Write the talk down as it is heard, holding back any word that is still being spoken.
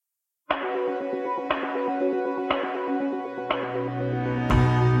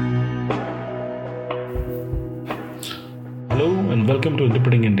welcome to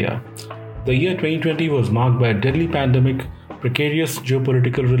Interpreting India. The year 2020 was marked by a deadly pandemic, precarious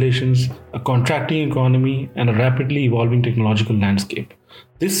geopolitical relations, a contracting economy, and a rapidly evolving technological landscape.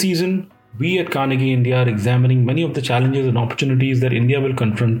 This season, we at Carnegie India are examining many of the challenges and opportunities that India will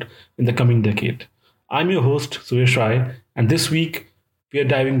confront in the coming decade. I'm your host, Suresh Rai, and this week we are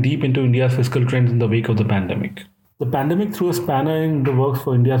diving deep into India's fiscal trends in the wake of the pandemic. The pandemic threw a spanner in the works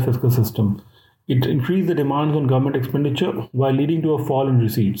for India's fiscal system. It increased the demands on government expenditure while leading to a fall in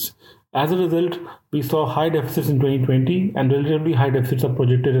receipts. As a result, we saw high deficits in 2020 and relatively high deficits are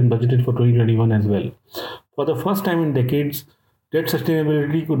projected and budgeted for 2021 as well. For the first time in decades, debt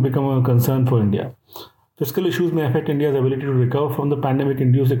sustainability could become a concern for India. Fiscal issues may affect India's ability to recover from the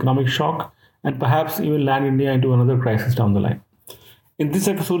pandemic-induced economic shock and perhaps even land India into another crisis down the line. In this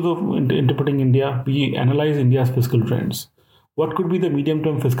episode of Interpreting India, we analyze India's fiscal trends. What could be the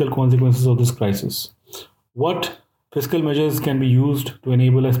medium-term fiscal consequences of this crisis? What fiscal measures can be used to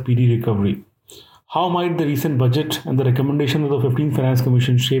enable a speedy recovery? How might the recent budget and the recommendations of the 15th Finance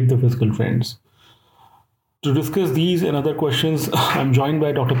Commission shape the fiscal trends? To discuss these and other questions, I'm joined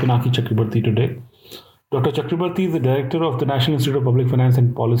by Dr. Pinaki Chakrabarty today. Dr. Chakrabarty is the Director of the National Institute of Public Finance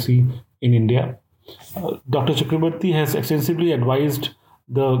and Policy in India. Dr. Chakrabarty has extensively advised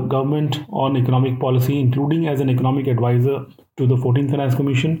the government on economic policy, including as an economic advisor to the 14th Finance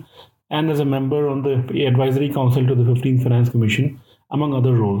Commission and as a member on the Advisory Council to the 15th Finance Commission, among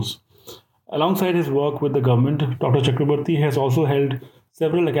other roles. Alongside his work with the government, Dr. Chakrabarty has also held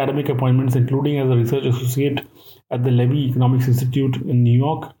several academic appointments, including as a research associate at the Levy Economics Institute in New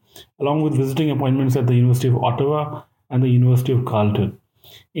York, along with visiting appointments at the University of Ottawa and the University of Carleton.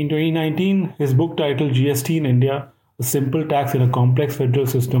 In 2019, his book titled GST in India, A Simple Tax in a Complex Federal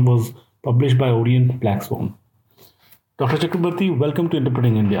System was published by Orient Blackstone. Dr. Chakrabarty, welcome to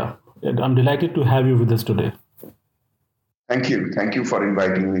Interpreting India. I'm delighted to have you with us today. Thank you. Thank you for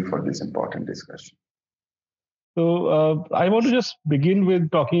inviting me for this important discussion. So I want to just begin with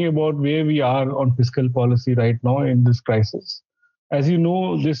talking about where we are on fiscal policy right now in this crisis. As you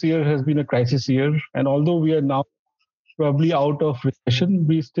know, this year has been a crisis year, and although we are now probably out of recession,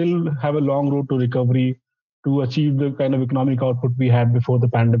 we still have a long road to recovery to achieve the kind of economic output we had before the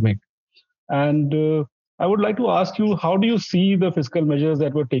pandemic. And I would like to ask you, how do you see the fiscal measures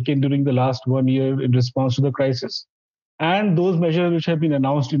that were taken during the last 1 year in response to the crisis and those measures which have been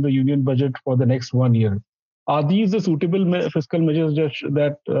announced in the union budget for the next 1 year? Are these the suitable fiscal measures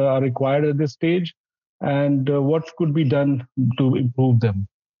that are required at this stage? And what could be done to improve them?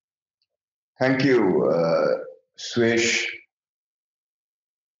 Thank you, Swish.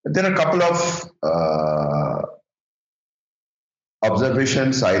 There are a couple of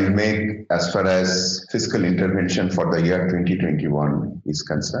observations I'll make as far as fiscal intervention for the year 2021 is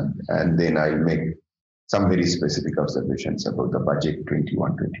concerned, and then I'll make some very specific observations about the budget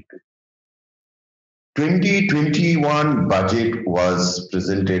 21-22. 2021 budget was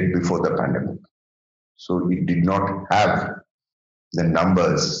presented before the pandemic, so it did not have the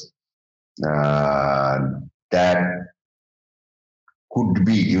numbers that could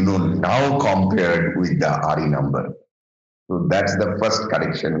be, now compared with the RE number. So that's the first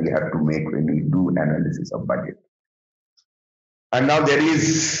correction we have to make when we do analysis of budget. And now there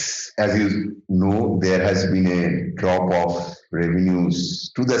is, as you know, there has been a drop of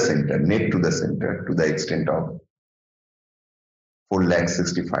revenues to the center, net to the center, to the extent of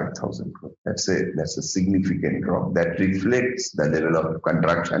 4,65,000 crore. That's a significant drop. That reflects the level of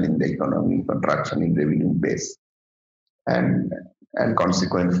contraction in the economy, contraction in revenue base, and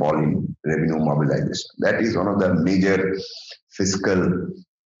consequent fall in revenue mobilization. That is one of the major fiscal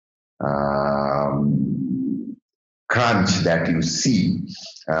crunch that you see,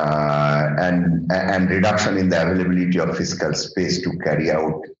 and reduction in the availability of fiscal space to carry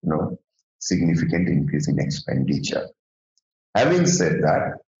out, significant increase in expenditure. Having said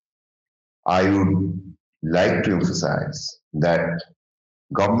that, I would like to emphasize that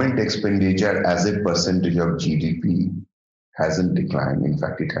government expenditure as a percentage of GDP hasn't declined. In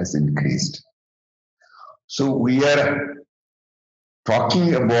fact, it has increased. So we are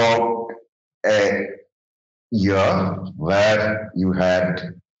talking about a year where you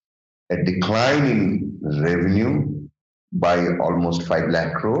had a decline in revenue by almost 5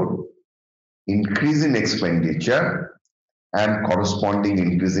 lakh crore, increase in expenditure, and corresponding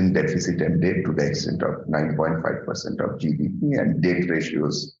increase in deficit and debt to the extent of 9.5% of GDP, and debt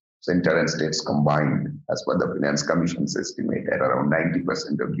ratios, center and states combined, as per the Finance Commission's estimate, at around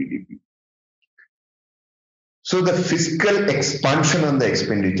 90% of GDP. So the fiscal expansion on the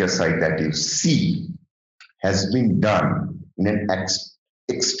expenditure side that you see has been done in an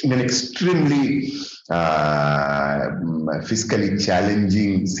extremely fiscally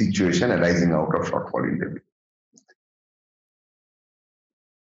challenging situation arising out of shortfall in revenue.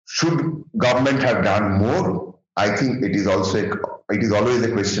 Should government have done more? I think it is always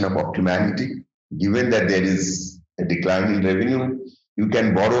a question of optimality. Given that there is a decline in revenue, you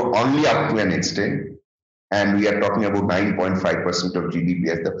can borrow only up to an extent, and we are talking about 9.5% of GDP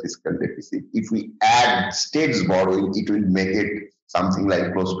as the fiscal deficit. If we add states borrowing, it will make it something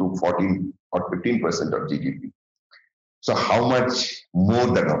like close to 14 or 15% of GDP. So how much more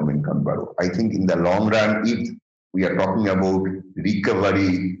the government can borrow? I think in the long run, if we are talking about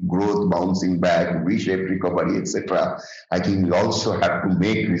recovery, growth bouncing back, V-shaped recovery, etc., I think we also have to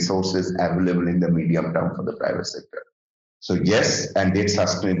make resources available in the medium term for the private sector. So yes, and debt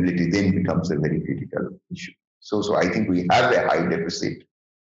sustainability then becomes a very critical issue. So I think we have a high deficit.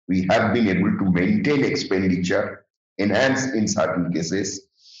 We have been able to maintain expenditure, enhance in certain cases,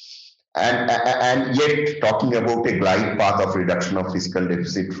 and yet talking about a glide path of reduction of fiscal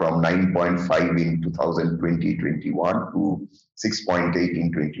deficit from 9.5 in 2020-21 to 6.8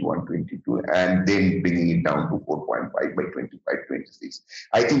 in 21-22, and then bringing it down to 4.5 by 25-26.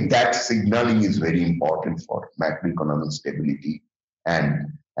 I think that signaling is very important for macroeconomic stability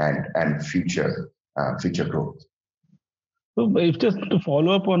and future growth. So, if just to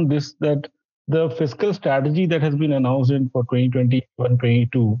follow up on this, that the fiscal strategy that has been announced in for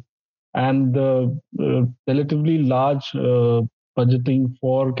 2021-22 and the relatively large budgeting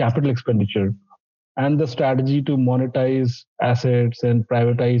for capital expenditure and the strategy to monetize assets and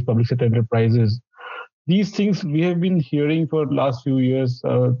privatize public sector enterprises, these things we have been hearing for the last few years.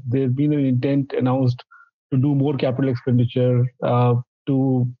 There's been an intent announced to do more capital expenditure,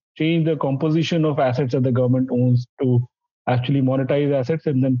 to change the composition of assets that the government owns, to actually monetize assets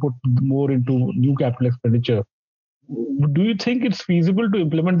and then put more into new capital expenditure. Do you think it's feasible to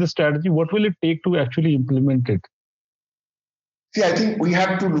implement this strategy? What will it take to actually implement it? See, I think we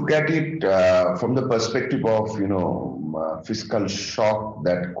have to look at it from the perspective of, fiscal shock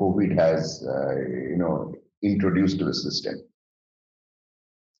that COVID has, introduced to the system.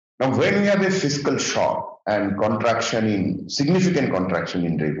 Now, when we have a fiscal shock and significant contraction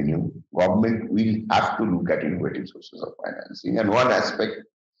in revenue, government will have to look at innovative sources of financing. And one aspect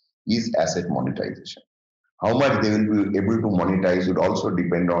is asset monetization. How much they will be able to monetize would also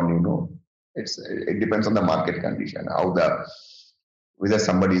depend on, it depends on the market condition, whether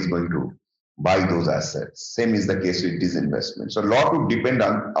somebody is going to buy those assets. Same is the case with disinvestment. So a lot would depend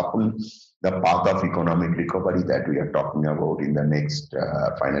upon the path of economic recovery that we are talking about in the next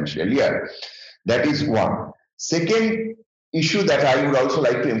financial year. That is one. Second issue that I would also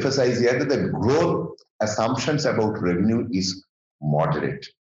like to emphasize here, that the growth assumptions about revenue is moderate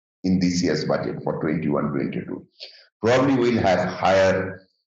in this year's budget for 21-22. Probably we'll have higher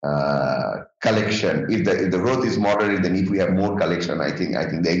collection. If the growth is moderate, then if we have more collection, I think the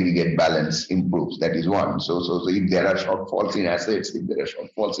aggregate balance improves. That is one. So if there are shortfalls in assets, if there are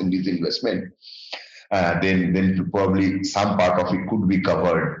shortfalls in disinvestment, then probably some part of it could be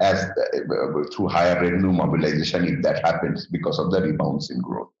covered through higher revenue mobilization if that happens because of the rebounds in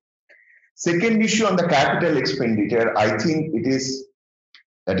growth. Second issue on the capital expenditure, I think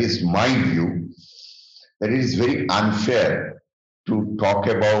that is my view, that it is very unfair to talk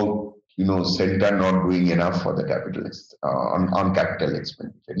about center not doing enough for the capital on capital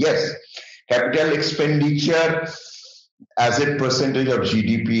expenditure. Yes, capital expenditure as a percentage of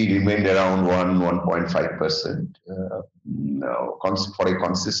GDP remained around 1.5% for a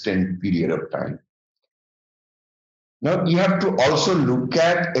consistent period of time. Now you have to also look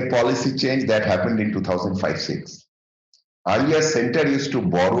at a policy change that happened in 2005-06. Earlier, center used to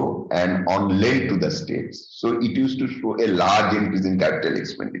borrow and on lend to the states. So it used to show a large increase in capital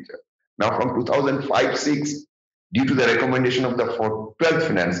expenditure. Now from 2005-06, due to the recommendation of the 12th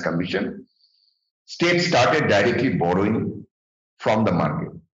Finance Commission, states started directly borrowing from the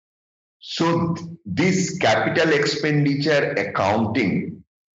market. So this capital expenditure accounting,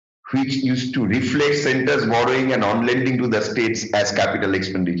 which used to reflect centers borrowing and on lending to the states as capital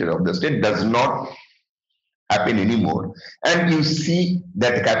expenditure of the state, does not happen anymore, and you see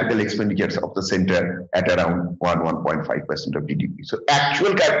that the capital expenditures of the center at around 1.5% of GDP. So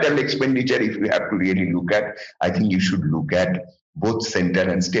actual capital expenditure, if you have to really look at, I think you should look at both center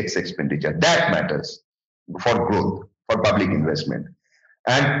and states expenditure. That matters for growth, for public investment.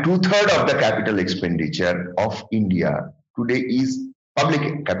 And 2/3 of the capital expenditure of India today is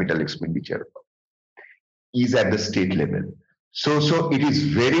public capital expenditure, is at the state level. So it is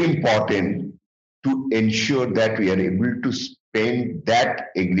very important to ensure that we are able to spend that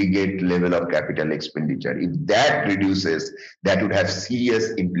aggregate level of capital expenditure. If that reduces, that would have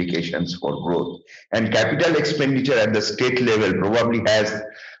serious implications for growth. And capital expenditure at the state level probably has,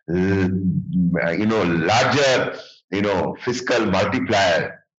 larger, fiscal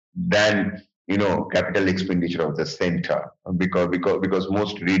multiplier than capital expenditure of the center, because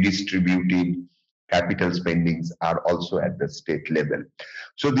most redistributive capital spendings are also at the state level.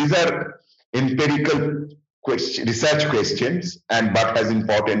 So these are empirical research questions, and but has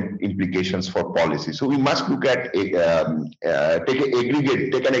important implications for policy. So we must look at take an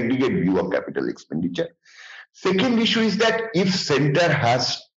aggregate view of capital expenditure. Second issue is that if center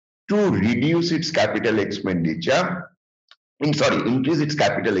has to reduce its capital expenditure, increase its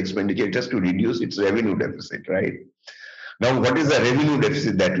capital expenditure, it has to reduce its revenue deficit, right? Now, what is the revenue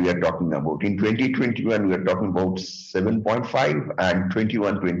deficit that we are talking about? In 2021, we are talking about 7.5, and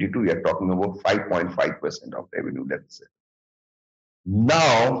 21-22, we are talking about 5.5% of revenue deficit.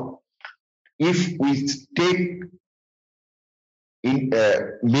 Now, if we take in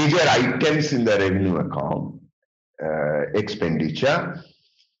major items in the revenue account expenditure,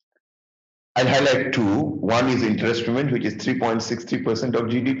 I'll highlight two. One is interest payment, which is 3.63% of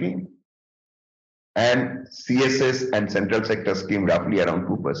GDP, and CSS and central sector scheme roughly around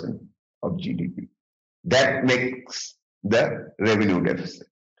 2% of GDP. That makes the revenue deficit.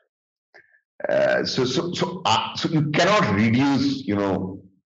 So you cannot reduce,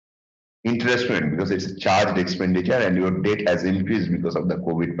 interest payment because it's a charged expenditure and your debt has increased because of the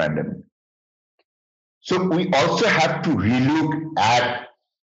COVID pandemic. So we also have to relook at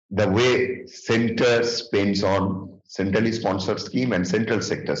the way center spends on centrally sponsored scheme and central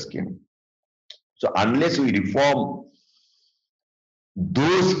sector scheme. So unless we reform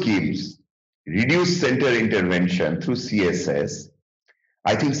those schemes, reduce center intervention through CSS,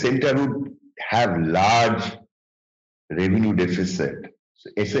 I think center would have large revenue deficit. So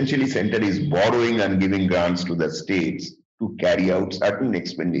essentially, center is borrowing and giving grants to the states to carry out certain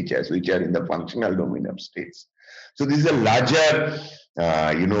expenditures which are in the functional domain of states. So this is a larger,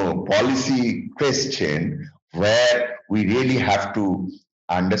 policy question where we really have to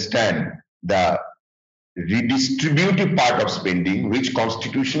understand the redistributive part of spending, which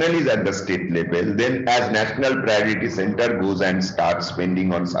constitutionally is at the state level. Then as national priority center goes and starts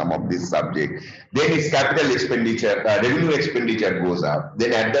spending on some of this subject, then its capital expenditure, revenue expenditure goes up.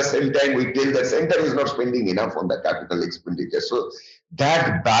 Then at the same time, we tell the center is not spending enough on the capital expenditure. So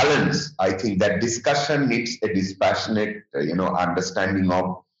that balance, I think that discussion needs a dispassionate, understanding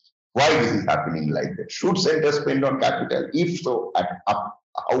of why this is happening like that. Should center spend on capital? If so, at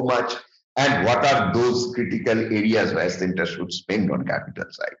how much? And what are those critical areas where center should spend on capital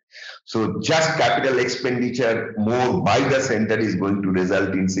side? So just capital expenditure more by the center is going to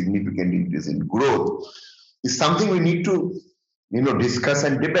result in significant increase in growth is something we need to discuss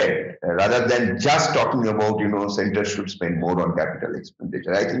and debate rather than just talking about center should spend more on capital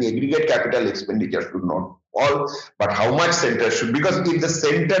expenditure. I think aggregate capital expenditure should not fall, but how much center should, because if the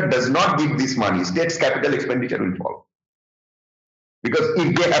center does not give this money, state's capital expenditure will fall. Because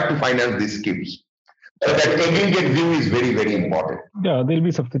if they have to finance these schemes, that aggregate view is very, very important. Yeah, there'll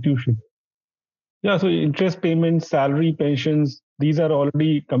be substitution. Yeah, so interest payments, salary, pensions, these are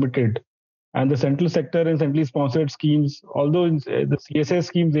already committed. And the central sector and centrally sponsored schemes, although in the CSS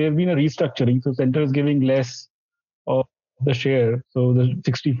schemes, there have been a restructuring. So center is giving less of the share. So the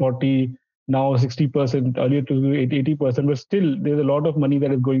 60-40, now 60%, earlier to 80%, but still there's a lot of money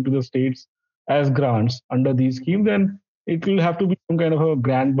that is going to the states as grants under these schemes. And it will have to be some kind of a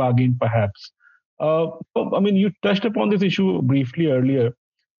grand bargain, perhaps. You touched upon this issue briefly earlier,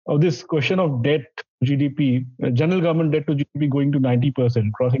 of this question of debt to GDP, general government debt to GDP going to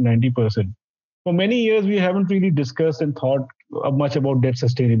 90%, crossing 90%. For many years, we haven't really discussed and thought much about debt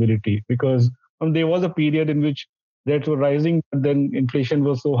sustainability because there was a period in which debts were rising, but then inflation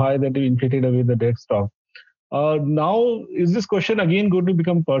was so high that it inflated away the debt stock. Now, is this question again going to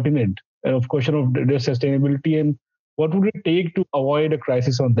become pertinent of question of debt sustainability, and what would it take to avoid a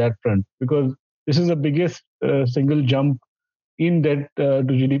crisis on that front? Because this is the biggest single jump in debt to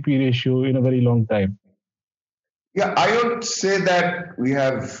GDP ratio in a very long time. Yeah, I would say that we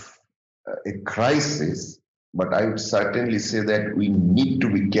have a crisis, but I would certainly say that we need to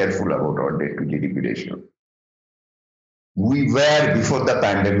be careful about our debt to GDP ratio. We were, before the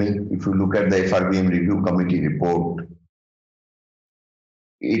pandemic, if you look at the FRBM Review Committee report,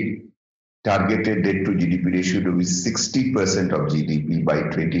 it targeted debt to GDP ratio to be 60% of GDP by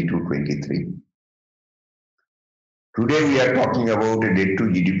 22-23. Today we are talking about a debt to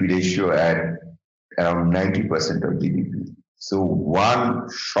GDP ratio at around 90% of GDP. So one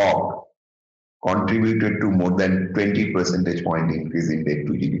shock contributed to more than 20 percentage point increase in debt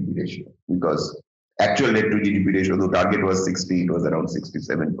to GDP ratio, because actual debt to GDP ratio, the target was 60, it was around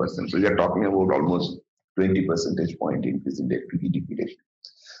 67%. So we are talking about almost 20 percentage point increase in debt to GDP ratio.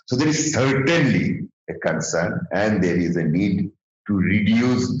 So there is certainly a concern, and there is a need to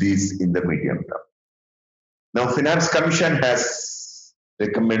reduce this in the medium term. Now, Finance Commission has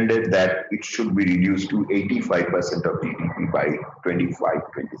recommended that it should be reduced to 85% of GDP by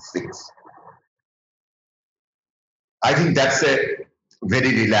 25-26. I think that's a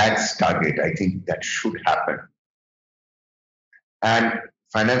very relaxed target. I think that should happen. And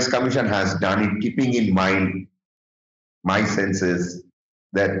Finance Commission has done it keeping in mind, my sense is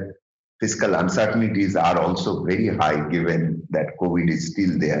that fiscal uncertainties are also very high, given that COVID is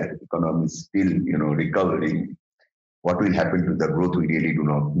still there, economy is still, recovering. What will happen to the growth, we really do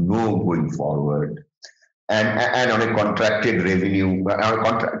not know going forward. And on a contracted revenue, on a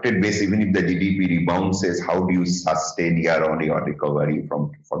contracted base, even if the GDP rebounds, how do you sustain year-on-year recovery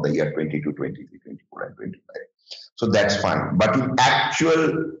for the year 22, 23, 24, and 25? So that's fine. But in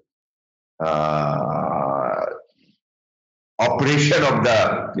actual operation of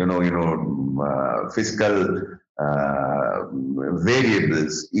the fiscal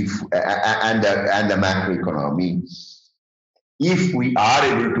variables, and the macroeconomy, if we are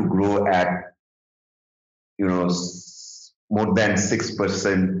able to grow at more than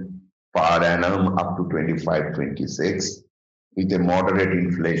 6% per annum up to 25-26, with a moderate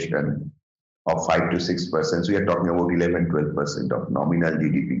inflation of 5 to 6%, so we are talking about 11-12% of nominal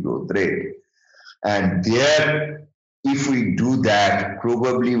GDP growth rate. And there, if we do that,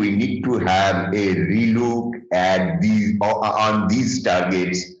 probably we need to have a relook at these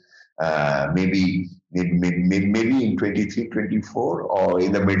targets, maybe in 23-24, or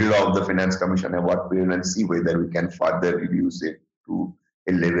in the middle of the Finance Commission award period, and see whether we can further reduce it to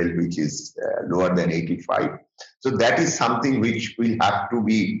a level which is lower than 85. So that is something which will have to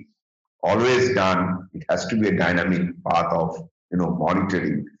be always done. It has to be a dynamic path of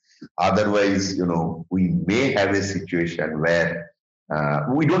monitoring. Otherwise, we may have a situation where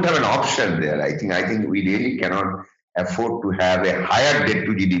we don't have an option there. I think we really cannot afford to have a higher debt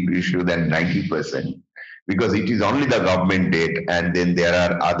to GDP ratio than 90%, because it is only the government debt, and then there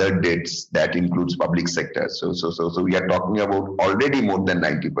are other debts that includes public sector. So we are talking about already more than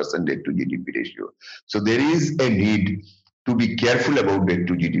 90% debt to GDP ratio. So there is a need to be careful about debt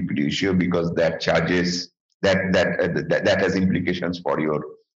to GDP ratio, because that charges that has implications for your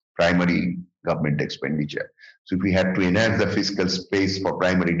primary government expenditure. So if we have to enhance the fiscal space for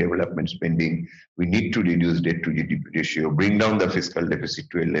primary development spending, we need to reduce debt to GDP ratio, bring down the fiscal deficit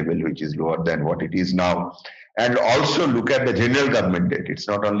to a level which is lower than what it is now, and also look at the general government debt. It's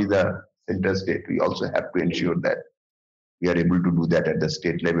not only the center's debt. We also have to ensure that we are able to do that at the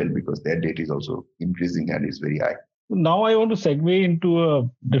state level, because their debt is also increasing and is very high. Now I want to segue into a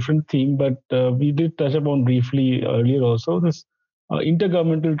different theme, but we did touch upon briefly earlier also this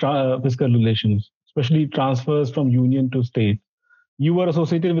intergovernmental fiscal relations, especially transfers from union to state. You were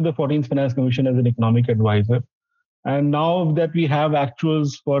associated with the 14th Finance Commission as an economic advisor. And now that we have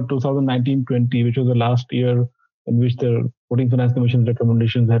actuals for 2019-20, which was the last year in which the 14th Finance Commission's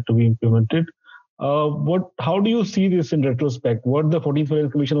recommendations had to be implemented, how do you see this in retrospect? What the 14th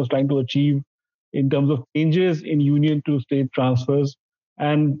Finance Commission was trying to achieve in terms of changes in union to state transfers,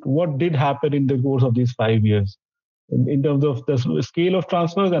 and what did happen in the course of these 5 years in terms of the scale of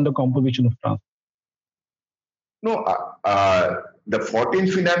transfers and the composition of transfers? No, the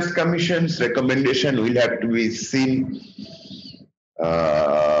 14th Finance Commission's recommendation will have to be seen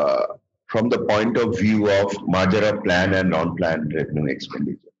from the point of view of merger of planned and non-planned revenue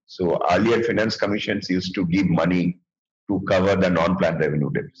expenditure. So earlier Finance Commissions used to give money to cover the non-planned revenue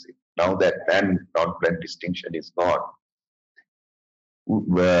deficit. Now that planned non-planned distinction is gone.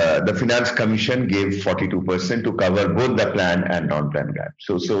 The Finance Commission gave 42% to cover both the planned and non-planned gaps.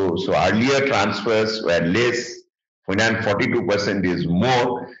 So earlier transfers were less. Finance 42% is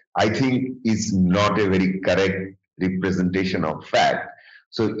more. I think is not a very correct representation of fact.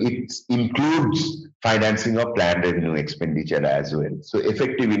 So it includes financing of planned revenue expenditure as well. So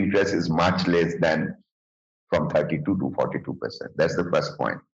effective interest is much less than from 32 to 42%. That's the first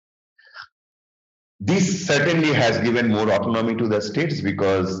point. This certainly has given more autonomy to the states,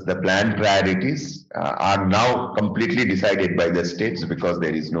 because the planned priorities are now completely decided by the states, because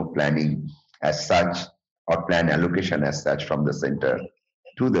there is no planning as such or plan allocation as such from the center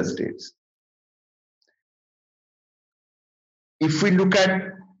to the states. If we look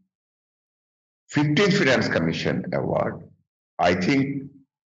at 15th Finance Commission Award, I think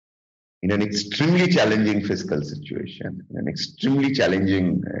in an extremely challenging fiscal situation, in an extremely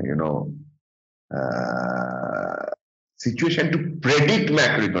challenging, situation to predict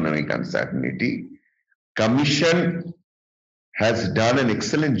macroeconomic uncertainty, Commission has done an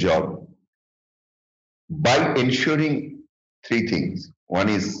excellent job by ensuring three things. One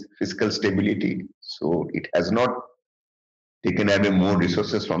is fiscal stability. So it has not taken away more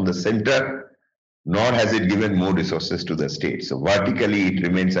resources from the center, nor has it given more resources to the state. So vertically, it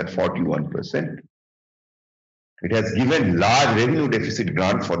remains at 41%. It has given large revenue deficit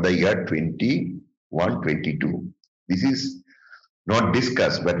grant for the year 21-22. This is not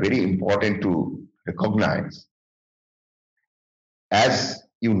discussed, but very important to recognize. As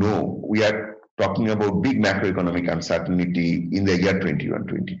you know, we are talking about big macroeconomic uncertainty in the year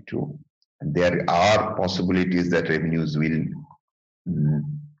 21-22. And there are possibilities that revenues will,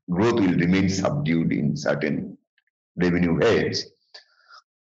 growth will remain subdued in certain revenue heads.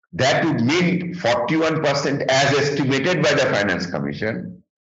 That would mean 41% as estimated by the Finance Commission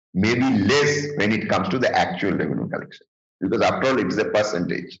may be less when it comes to the actual revenue collection. Because after all, it's a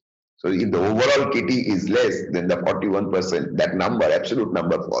percentage. So if the overall kitty is less than the 41%, that number, absolute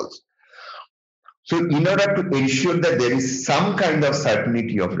number falls. So in order to ensure that there is some kind of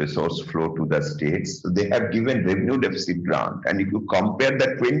certainty of resource flow to the states, so they have given revenue deficit grant. And if you compare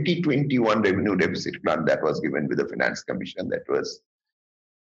the 2021 revenue deficit grant that was given with the Finance Commission, that was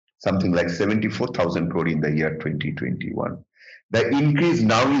something like 74,000 crore in the year 2021. The increase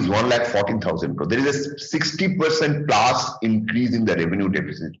now is 1,14,000 crore. There is a 60% plus increase in the revenue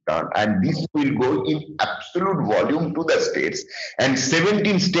deficit grant, and this will go in absolute volume to the states. And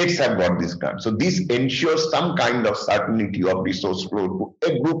 17 states have got this grant. So this ensures some kind of certainty of resource flow to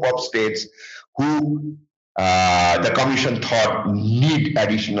a group of states who the Commission thought need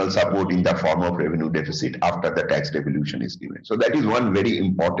additional support in the form of revenue deficit after the tax devolution is given. So that is one very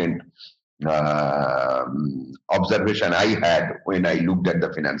important observation I had when I looked at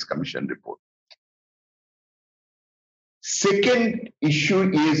the Finance Commission report. Second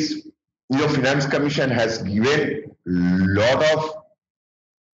issue is, Finance Commission has given a lot of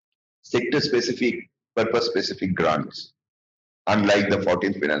sector-specific, purpose-specific grants, unlike the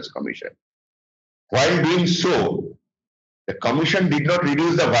 14th Finance Commission. While doing so, the Commission did not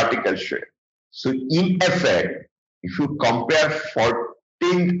reduce the vertical share. So in effect, if you compare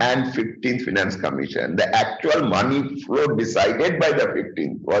 14th and 15th Finance Commission, the actual money flow decided by the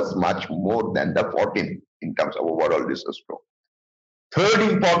 15th was much more than the 14th in terms of overall resource flow. Third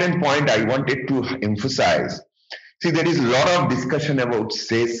important point I wanted to emphasize, see, there is a lot of discussion about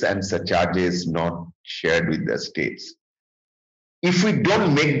cess and surcharges not shared with the states. If we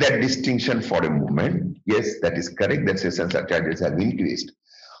don't make that distinction for a moment, yes, that is correct, that cess and surcharges have increased.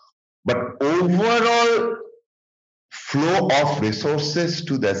 But overall flow of resources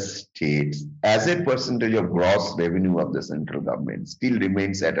to the states as a percentage of gross revenue of the central government still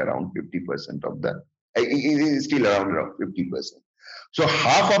remains at around 50% of the, it is still around 50%. So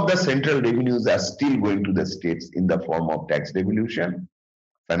half of the central revenues are still going to the states in the form of tax devolution,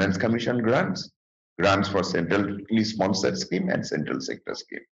 Finance Commission grants, grants for centrally sponsored scheme and central sector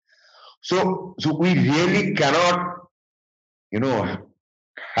scheme. So we really cannot,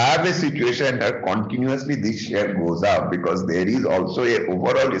 have a situation where continuously this share goes up, because there is also a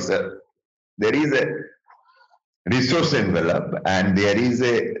overall there is a resource envelope, and there's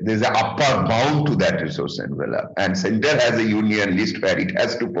an upper bound to that resource envelope, and center has a union list where it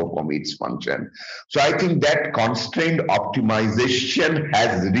has to perform its function. So I think that constrained optimization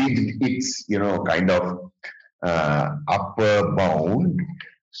has reached its kind of upper bound.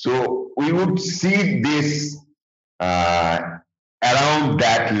 So we would see this around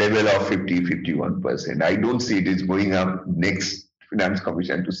that level of 50-51%. I don't see it is going up next Finance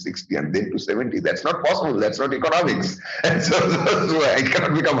Commission to 60 and then to 70. That's not possible. That's not economics. And so it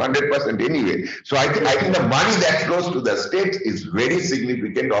cannot become 100% anyway. So I think the money that flows to the states is very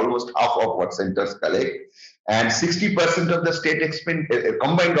significant, almost half of what centers collect. And 60% of the state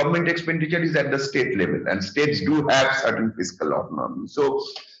combined government expenditure is at the state level, and states do have certain fiscal autonomy. So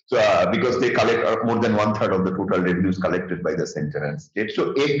because they collect more than 1/3 of the total revenues collected by the center and state.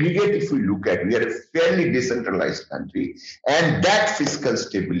 So aggregate, if we look at, we are a fairly decentralized country, and that fiscal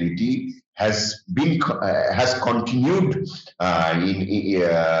stability has continued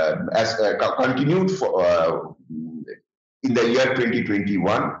in the year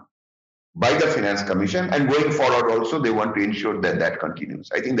 2021 by the Finance Commission, and going forward also they want to ensure that that continues.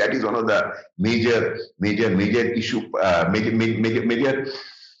 I think that is one of the major issue, major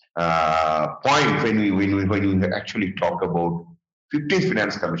point when we actually talk about 15th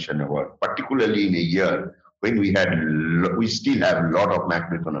Finance Commission award, particularly in a year when we still have a lot of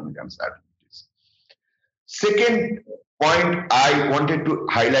macroeconomic uncertainties. Second point I wanted to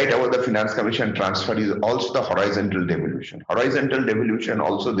highlight about the Finance Commission transfer is also the horizontal devolution. Horizontal devolution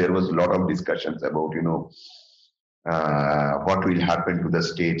also there was a lot of discussions about, what will happen to the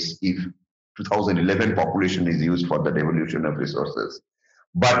states if 2011 population is used for the devolution of resources.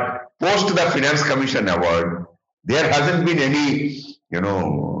 But post the Finance Commission award, there hasn't been any,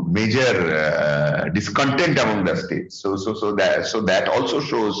 major discontent among the states. So that also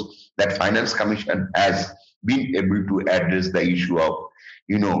shows that Finance Commission has been able to address the issue of,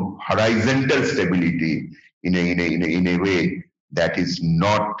 horizontal stability in a way that is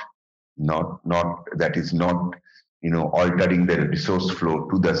not altering the resource flow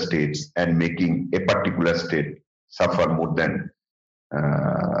to the states and making a particular state suffer more than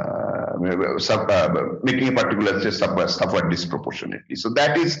making a particular state suffer disproportionately. So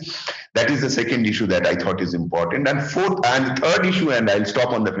that is the second issue that I thought is important. And third issue, and I'll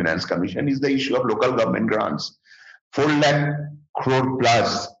stop on the Finance Commission, is the issue of local government grants. 4 lakh crore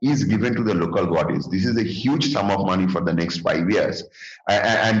plus is given to the local bodies. This is a huge sum of money for the next 5 years.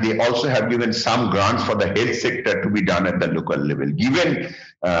 And they also have given some grants for the health sector to be done at the local level. Given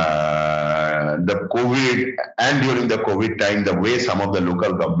the COVID and during the COVID time, the way some of the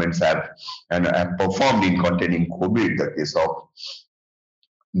local governments have performed in containing COVID, the case of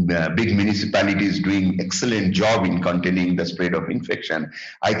big municipalities doing excellent job in containing the spread of infection,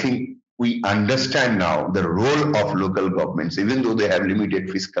 I think we understand now the role of local governments. Even though they have limited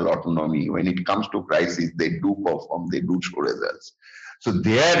fiscal autonomy, when it comes to crisis, they do perform, they do show results. So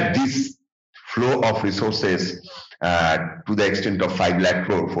this flow of resources to the extent of 5 lakh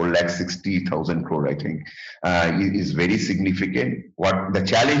crore, 4,60,000 crore, I think, is very significant. What the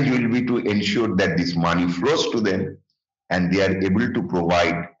challenge will be to ensure that this money flows to them and they are able to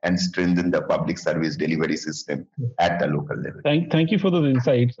provide and strengthen the public service delivery system at the local level. Thank you for those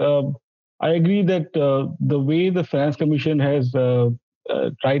insights. I agree that the way the Finance Commission has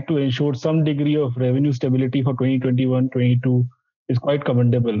tried to ensure some degree of revenue stability for 2021-22 is quite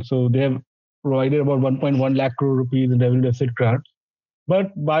commendable. So they have provided about 1.1 lakh crore rupees in revenue deficit grants.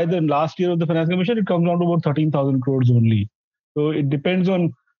 But by the last year of the Finance Commission, it comes down to about 13,000 crores only. So it depends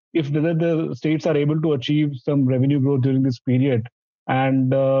on if whether the states are able to achieve some revenue growth during this period.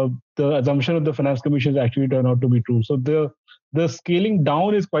 And the assumption of the Finance Commission actually turned out to be true. So the scaling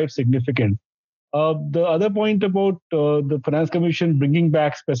down is quite significant. The other point about the Finance Commission bringing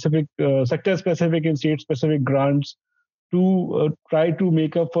back specific sector-specific and state-specific grants to try to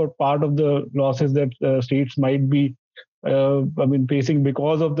make up for part of the losses that states might be facing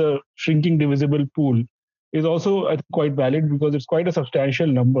because of the shrinking divisible pool is also, I think, quite valid, because it's quite a substantial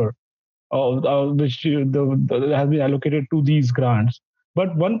number which has been allocated to these grants.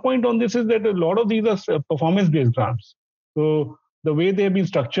 But one point on this is that a lot of these are performance-based grants. So the way they have been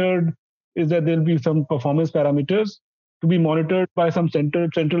structured is that there will be some performance parameters to be monitored by some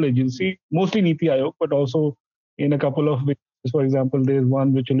central agency, mostly NITI Aayog, but also in a couple of ways. For example, there is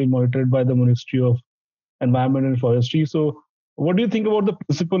one which will be monitored by the Ministry of Environment and Forestry. So what do you think about the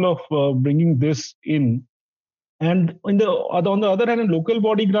principle of bringing this in? And on the other hand, in local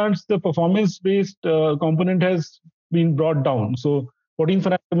body grants, the performance-based component has been brought down. So 14th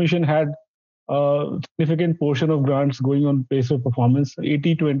Finance Commission had a significant portion of grants going on base of performance,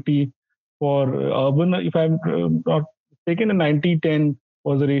 80-20 for urban, if I'm not mistaken, and 90-10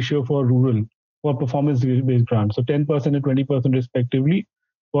 was the ratio for rural for performance-based grants. So 10% and 20% respectively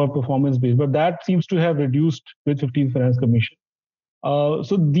for performance-based. But that seems to have reduced with 15th Finance Commission.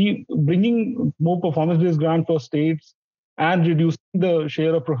 So the bringing more performance-based grants for states and reducing the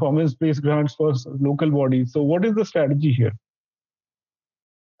share of performance-based grants for local bodies. So what is the strategy here?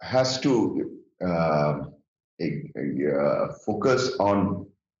 Has to focus on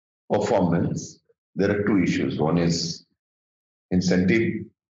performance. There are two issues. One is incentive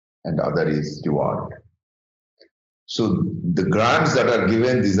and the other is reward. So the grants that are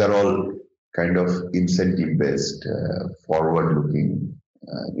given, these are all kind of incentive-based, forward-looking,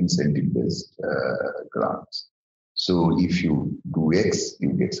 incentive-based grants. So if you do X,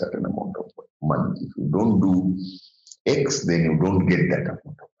 you get certain amount of money. If you don't do X, then you don't get that amount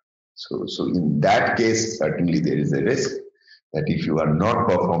of money. So in that case, certainly there is a risk that if you are not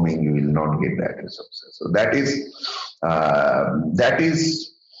performing, you will not get that resources. So that is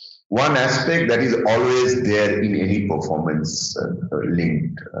one aspect that is always there in any performance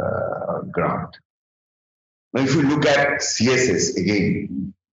linked grant. Now, if you look at CSS,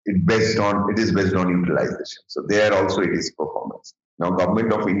 again, it is based on utilization. So there also it is performance. Now,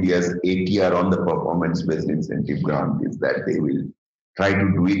 Government of India's ATR on the performance-based incentive grant is that they will try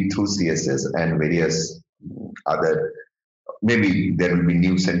to do it through CSS and various other maybe there will be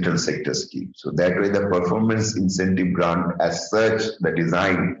new central sector scheme. So that way the performance incentive grant as such, the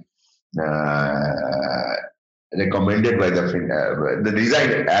design uh, recommended by the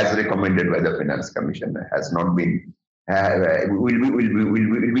design as recommended by the Finance Commission has not been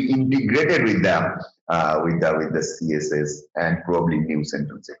will be integrated with them with the CSS and probably new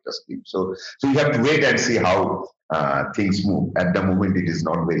central sector scheme. So you have to wait and see how things move. At the moment, it is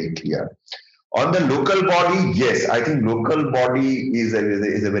not very clear. On the local body, yes, I think local body is a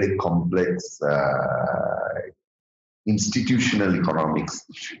very complex institutional economics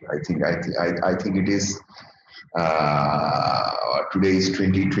issue. I think it is. Today is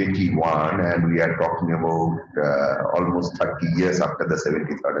 2021, and we are talking about almost 30 years after the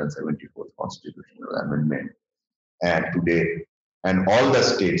 73rd and 74th constitutional amendment. And today, and all the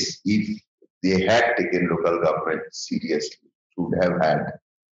states, if they had taken local government seriously, would have had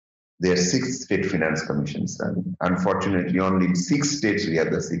their 6 state finance commissions. And unfortunately, only in 6 states we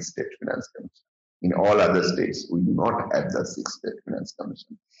have the 6 state finance commission. In all other states, we do not have the 6 state finance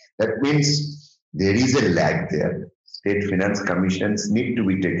commission. That means there is a lag there. State finance commissions need to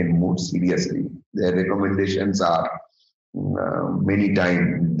be taken more seriously. Their recommendations are many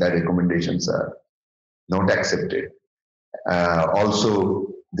times the recommendations are not accepted. Also,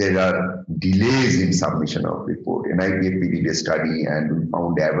 there are delays in submission of report. NIPFP did a study and we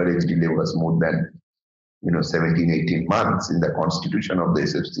found the average delay was more than 17, 18 months in the constitution of the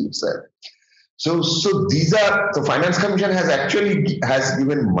SFC itself. So Finance Commission has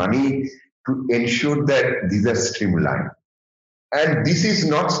given money to ensure that these are streamlined. And this is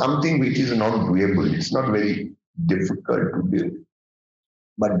not something which is not doable. It's not very difficult to do.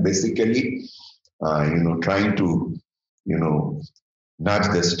 But basically, trying to, nudge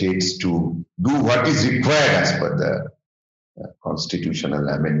the states to do what is required as per the constitutional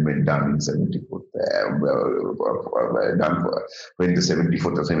amendment done in 74th, when the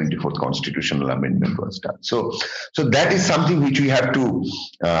 74th or 74th constitutional amendment was done. So that is something which we have to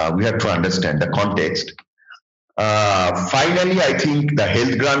understand the context. Finally, I think the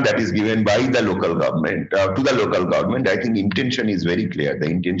health grant that is given by the local government to the local government, I think intention is very clear. The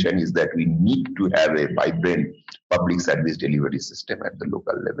intention is that we need to have a vibrant public service delivery system at the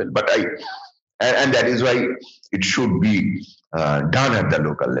local level. And that is why it should be done at the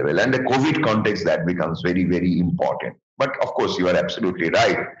local level. And the COVID context, that becomes very, very important. But of course, you are absolutely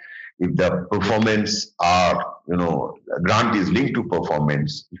right. If the performance grant is linked to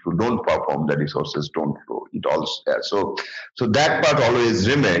performance, if you don't perform, the resources don't flow. It also so that part always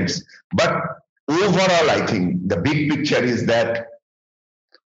remains. But overall, I think the big picture is that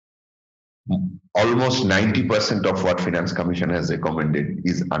almost 90% of what Finance Commission has recommended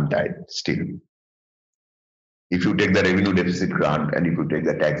is untied still. If you take the revenue deficit grant and if you take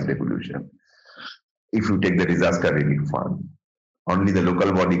the tax devolution, if you take the disaster relief fund, only the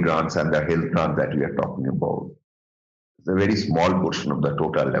local body grants and the health grant that we are talking about, it's a very small portion of the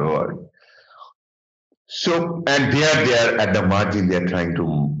total level. So, and they are at the margin, they are trying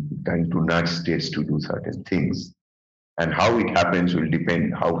to nudge states to do certain things. And how it happens will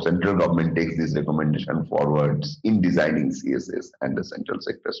depend how central government takes this recommendation forwards in designing CSS and the central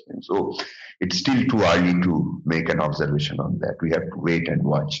sector spend. So it's still too early to make an observation on that. We have to wait and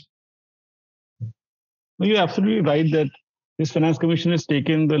watch. You're absolutely right that this Finance Commission has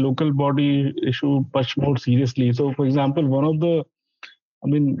taken the local body issue much more seriously. So, for example, one of the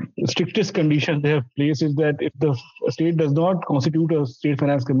strictest conditions they have placed is that if the state does not constitute a state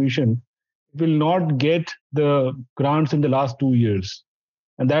finance commission, it will not get the grants in the last 2 years.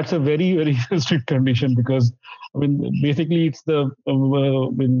 And that's a very, very strict condition because, basically it's the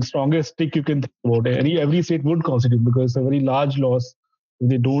strongest stick you can think about. Every state would constitute because it's a very large loss if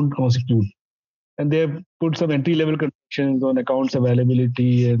they don't constitute. And they have put some entry-level conditions on accounts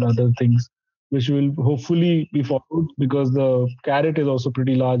availability and other things, which will hopefully be followed because the carrot is also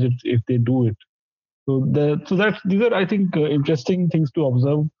pretty large if they do it. These are, I think, interesting things to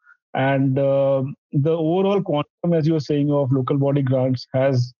observe. And the overall quantum, as you were saying, of local body grants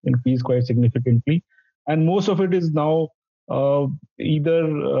has increased quite significantly. And most of it is now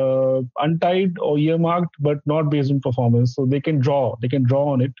either untied or earmarked, but not based on performance. So they can draw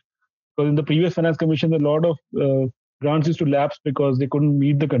on it. Because in the previous Finance Commission, a lot of grants used to lapse because they couldn't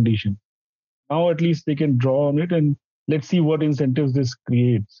meet the condition. Now at least they can draw on it, and let's see what incentives this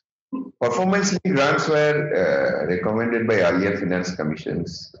creates. Performance-linked grants were recommended by earlier Finance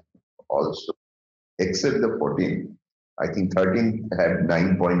Commissions also, except the 14. I think 13 had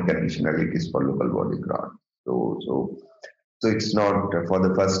 9-point conditionalities for local body grants. So it's not for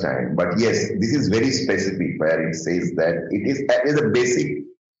the first time. But yes, this is very specific where it says that it is a basic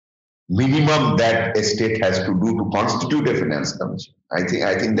minimum that a state has to do to constitute a finance commission. I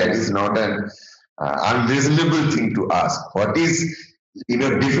think that is not an unreasonable thing to ask. What is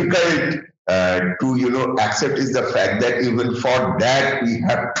difficult to accept is the fact that even for that we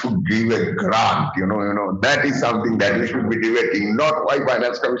have to give a grant. That is something that we should be debating, not why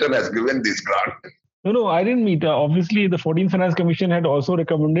finance commission has given this grant. No, I didn't meet. Obviously, the 14th Finance Commission had also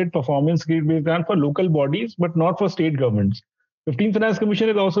recommended performance-based grant for local bodies, but not for state governments. 15th Finance Commission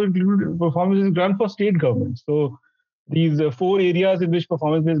has also included performance-based grant for state governments. So these 4 areas in which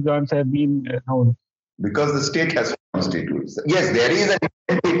performance-based grants have been found. Because the state has constitutes. Yes, there is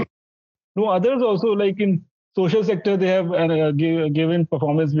a... No, others also, like in social sector, they have given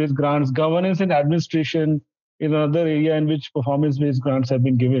performance-based grants. Governance and administration is another area in which performance-based grants have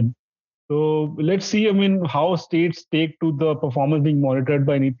been given. So let's see, how states take to the performance being monitored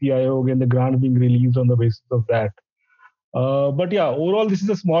by NITI Aayog and the grant being released on the basis of that. But yeah, overall, this is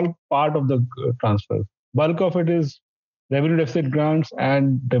a small part of the transfer. Bulk of it is revenue deficit grants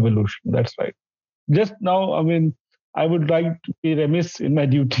and devolution. That's right. Just now, I would like to be remiss in my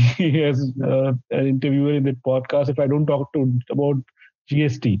duty as an interviewer in the podcast if I don't talk about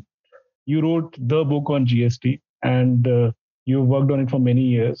GST. You wrote the book on GST and you worked on it for many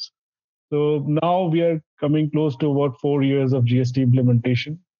years. So now we are coming close to about 4 years of GST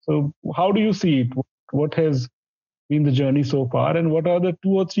implementation. So how do you see it? What has been the journey so far, and what are the 2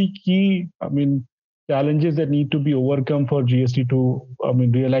 or 3 key, challenges that need to be overcome for GST to,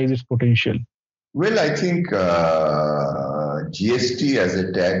 realize its potential? Well, I think GST as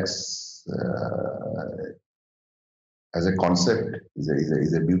a tax, as a concept,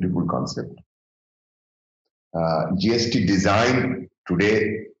 is a beautiful concept. GST design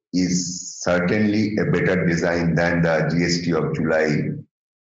today is certainly a better design than the GST of July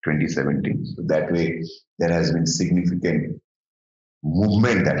 2017. So that way, there has been significant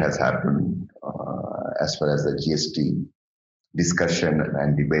movement that has happened as far as the GST discussion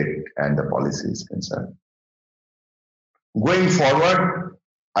and debate and the policy is concerned. Going forward,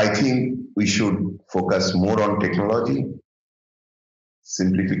 I think we should focus more on technology,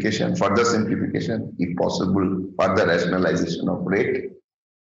 simplification, further simplification, if possible, further rationalization of rate,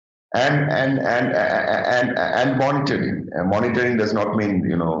 and monitoring. Monitoring does not mean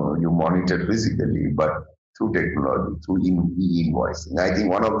you monitor physically, but through technology, through e-invoicing. I think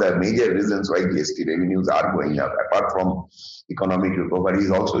one of the major reasons why GST revenues are going up, apart from economic recovery,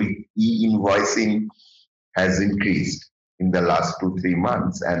 is also e-invoicing has increased in the last 2-3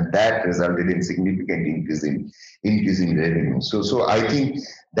 months, and that resulted in significant increase in revenue. So I think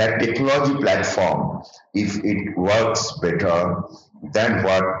that technology platform, if it works better than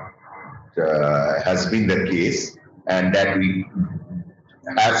what has been the case, and that we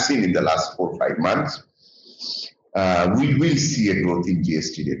have seen in the last 4-5 months, we will see a growth in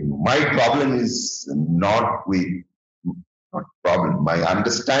GST revenue. My problem is not problem. My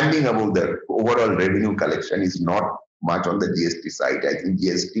understanding about the overall revenue collection is not much on the GST side. I think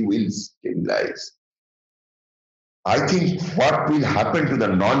GST will stabilize. I think what will happen to the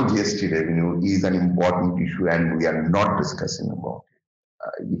non-GST revenue is an important issue, and we are not discussing about it.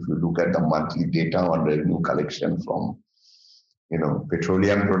 If you look at the monthly data on revenue collection from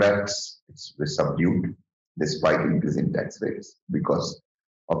petroleum products, it's subdued despite increase in tax rates because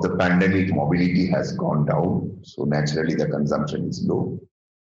of the pandemic. Mobility has gone down, so naturally the consumption is low.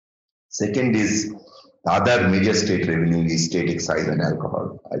 Second is the other major state revenue is state excise and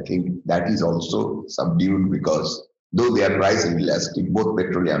alcohol. I think that is also subdued because though they are price inelastic, both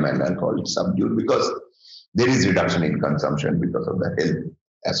petroleum and alcohol is subdued because there is reduction in consumption because of the health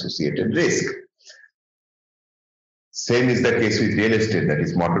associated risk. Same is the case with real estate, that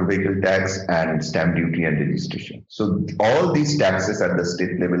is motor vehicle tax and stamp duty and registration. So all these taxes at the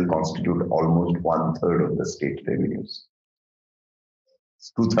state level constitute almost 1/3 of the state revenues.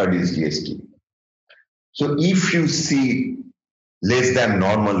 2/3 is GST. So if you see less than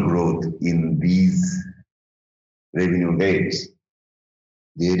normal growth in these revenue rates,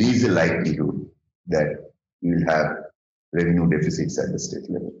 there is a likelihood that you will have revenue deficits at the state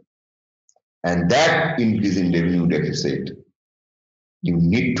level. And that increase in revenue deficit, you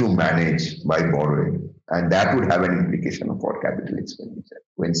need to manage by borrowing. And that would have an implication for capital expenditure.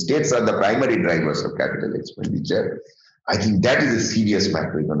 When states are the primary drivers of capital expenditure, I think that is a serious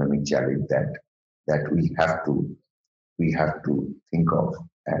macroeconomic challenge that we have to think of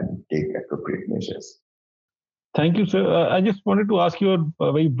and take appropriate measures. Thank you, sir. I just wanted to ask you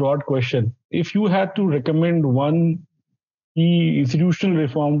a very broad question. If you had to recommend one key institutional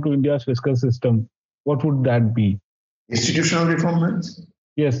reform to India's fiscal system, what would that be? Institutional reform?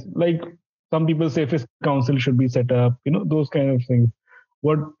 Yes, like some people say fiscal council should be set up, those kind of things.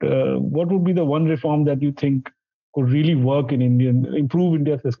 what would be the one reform that you think could really work in improve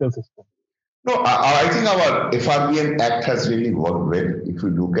India's fiscal system? No, I think our FRBM Act has really worked well. If you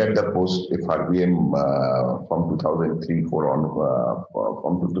look at the post FRBM from 2003-4 on,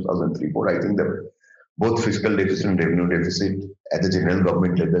 from 2003-4, I think that both fiscal deficit and revenue deficit at the general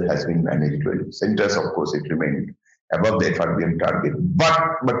government level has been managed well. Centers, of course, it remained above the FRBM target,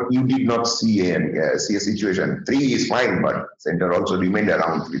 but you did not see a situation. 3 is fine, but center also remained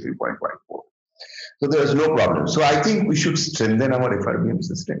around 3.54. So there is no problem. So I think we should strengthen our FRBM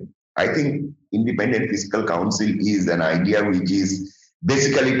system. I think Independent Fiscal Council is an idea which is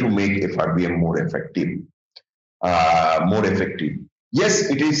basically to make FRBM more effective. Yes,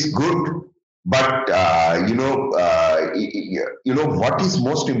 it is good, but what is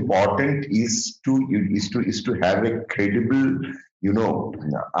most important is to have a credible,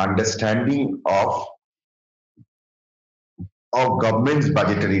 understanding of government's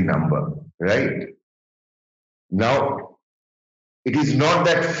budgetary number, right? Now, it is not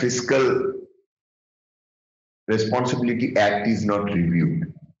that Fiscal Responsibility Act is not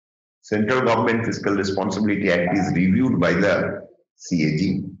reviewed. Central Government Fiscal Responsibility Act is reviewed by the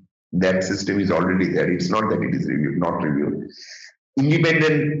CAG. That system is already there. It's not that it is not reviewed.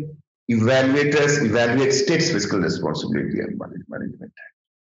 Independent evaluators evaluate states' fiscal responsibility and budget management.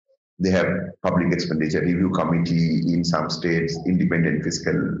 They have Public Expenditure Review Committee in some states, independent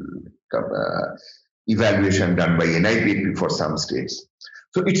fiscal evaluation done by NIPP for some states.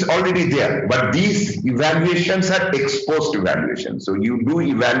 So it's already there, but these evaluations are ex-post evaluations. So you do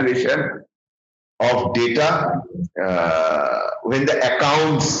evaluation of data when the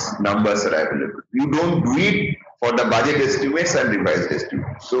accounts numbers are available. You don't do it for the budget estimates and revised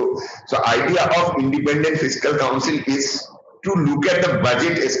estimates. So idea of Independent Fiscal Council is to look at the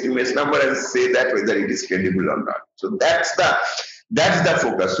budget estimates number and say that whether it is credible or not. So that's the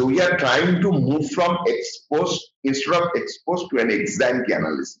focus. So we are trying to move from instead of exposed to an ex-ante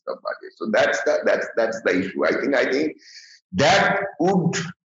analysis of budget. So that's the issue. I think that would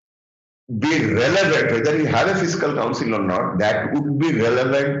be relevant whether you have a fiscal council or not. That would be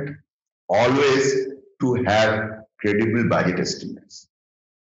relevant always to have credible budget estimates.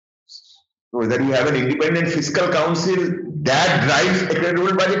 So whether you have an independent fiscal council that drives a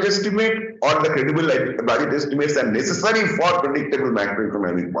credible budget estimate, or the credible budget estimates are necessary for predictable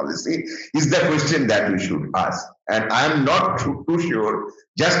macroeconomic policy, is the question that we should ask. And I am not too sure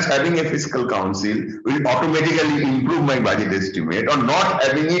just having a fiscal council will automatically improve my budget estimate, or not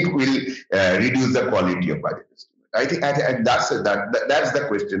having it will reduce the quality of budget estimate. I think that's the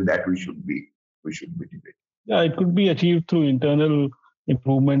question that we should be debating. Yeah, it could be achieved through internal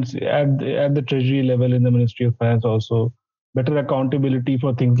improvements at the treasury level in the Ministry of Finance also. Better accountability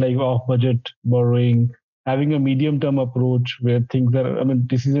for things like off-budget borrowing, having a medium-term approach where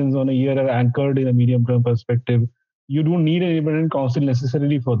decisions on a year are anchored in a medium-term perspective. You don't need an independent council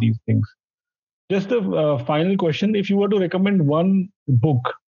necessarily for these things. Just a final question. If you were to recommend one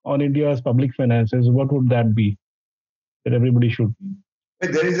book on India's public finances, what would that be that everybody should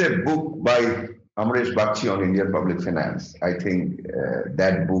read? There is a book by Amresh Bagchi on Indian public finance. I think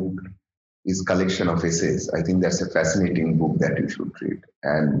that book is collection of essays. I think that's a fascinating book that you should read.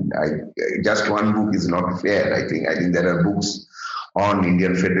 And just one book is not fair. I think there are books on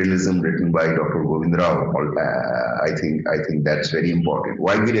Indian federalism written by Dr. Govind Rao. I think that's very important.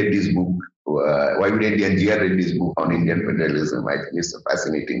 Y.V. Reddy's book, Y.V. Reddy and G.R. Reddy's book on Indian federalism, I think it's a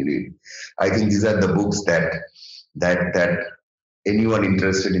fascinating read. I think these are the books that anyone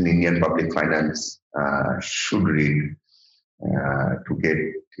interested in Indian public finance should read to get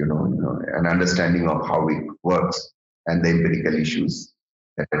an understanding of how it works and the empirical issues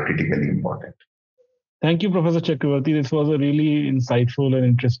that are critically important. Thank you, Professor Chakravarti. This was a really insightful and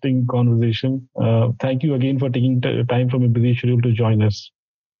interesting conversation. Thank you again for taking time from your busy schedule to join us.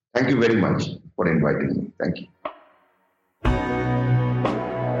 Thank you very much for inviting me. Thank you.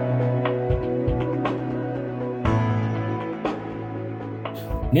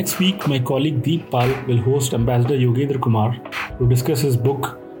 Next week, my colleague Deep Pal will host Ambassador Yogendra Kumar to discuss his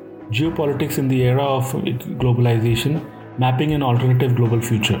book, Geopolitics in the Era of Globalization, Mapping an Alternative Global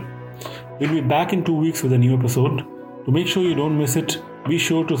Future. We'll be back in 2 weeks with a new episode. To make sure you don't miss it, be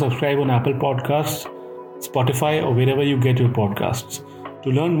sure to subscribe on Apple Podcasts, Spotify, or wherever you get your podcasts. To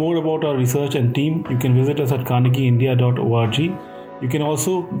learn more about our research and team, you can visit us at carnegieindia.org. You can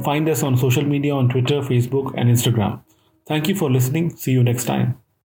also find us on social media on Twitter, Facebook, and Instagram. Thank you for listening. See you next time.